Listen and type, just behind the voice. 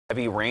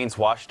Heavy rains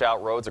washed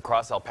out roads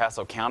across El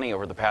Paso County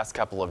over the past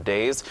couple of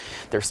days.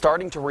 They're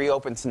starting to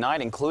reopen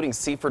tonight, including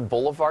Seaford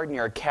Boulevard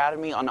near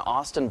Academy on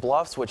Austin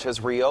Bluffs, which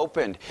has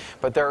reopened.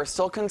 But there are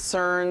still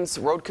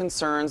road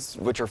concerns,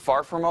 which are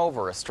far from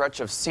over. A stretch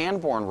of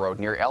Sanborn Road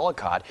near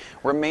Ellicott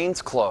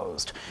remains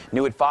closed.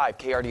 New at 5,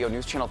 KRDO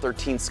News Channel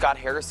 13, Scott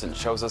Harrison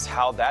shows us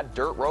how that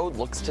dirt road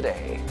looks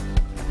today.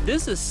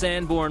 This is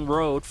Sanborn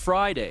Road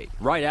Friday,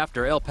 right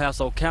after El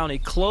Paso County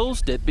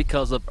closed it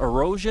because of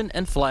erosion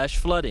and flash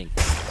flooding.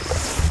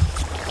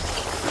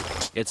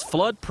 It's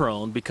flood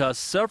prone because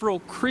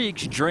several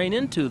creeks drain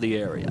into the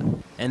area.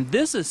 And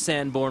this is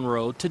Sanborn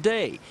Road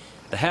today.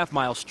 The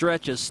half-mile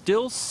stretch is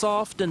still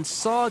soft and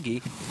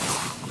soggy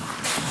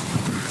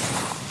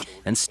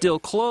and still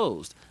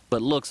closed,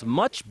 but looks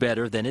much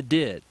better than it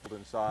did.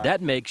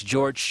 That makes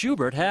George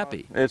Schubert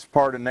happy. It's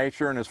part of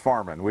nature and it's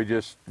farming.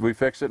 We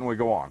fix it and we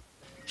go on.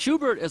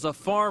 Schubert is a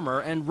farmer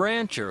and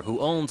rancher who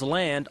owns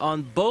land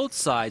on both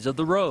sides of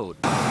the road.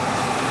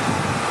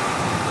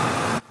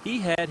 He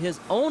had his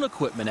own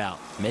equipment out,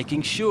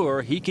 making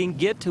sure he can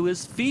get to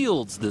his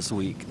fields this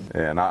week.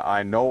 And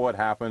I know what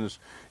happens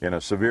in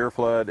a severe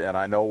flood, and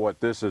I know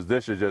what this is.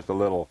 This is just a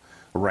little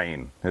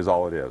rain, is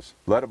all it is.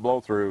 Let it blow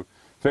through,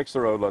 fix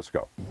the road, let's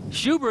go.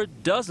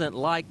 Schubert doesn't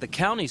like the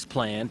county's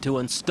plan to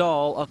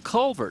install a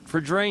culvert for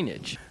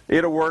drainage.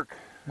 It'll work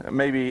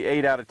maybe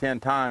 8 out of 10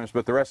 times,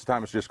 but the rest of the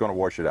time it's just going to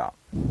wash it out.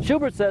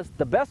 Schubert says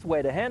the best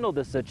way to handle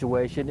this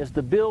situation is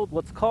to build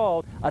what's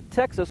called a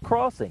Texas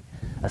crossing.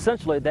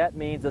 Essentially, that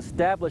means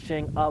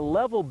establishing a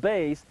level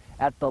base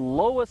at the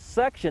lowest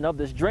section of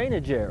this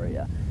drainage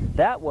area.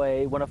 That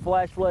way, when a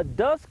flash flood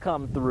does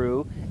come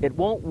through, it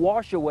won't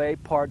wash away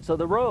parts of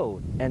the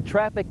road, and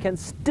traffic can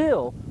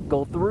still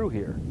go through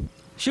here.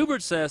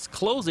 Schubert says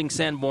closing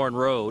Sanborn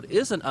Road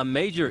isn't a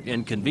major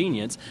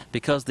inconvenience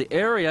because the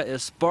area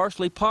is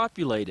sparsely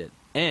populated,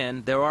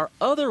 and there are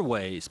other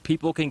ways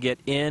people can get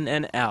in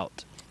and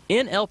out.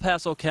 In El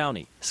Paso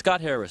County,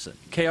 Scott Harrison,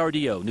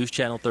 KRDO News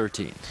Channel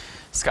 13.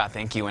 Scott,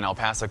 thank you. And El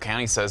Paso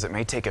County says it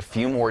may take a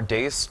few more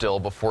days still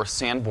before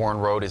Sanborn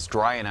Road is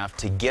dry enough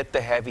to get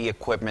the heavy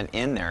equipment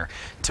in there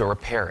to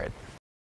repair it.